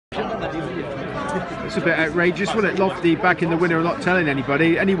It's a bit outrageous, wasn't it? Lofty backing the winner and not telling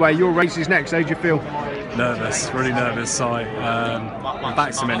anybody. Anyway, your race is next. How do you feel? Nervous, really nervous. I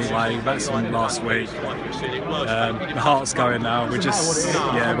backed him anyway, backed him last week. My heart's going now.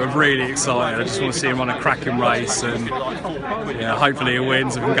 We're really excited. I just want to see him on a cracking race, and yeah, hopefully he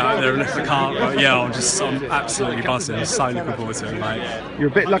wins and we can go out there and lift the cart. But yeah, I'm absolutely buzzing. I'm so looking forward to it, mate. You're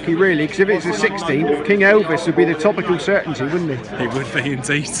a bit lucky, really, because if it's the 16th, King Elvis would be the topical certainty, wouldn't he? He would be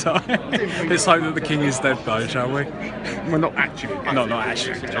indeed. So let's hope that the king is dead, though, shall we? Well, not actually. Not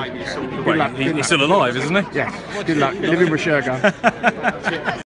actually. Good luck. He's still alive, isn't he? Yes. Good luck. Living with Shergar.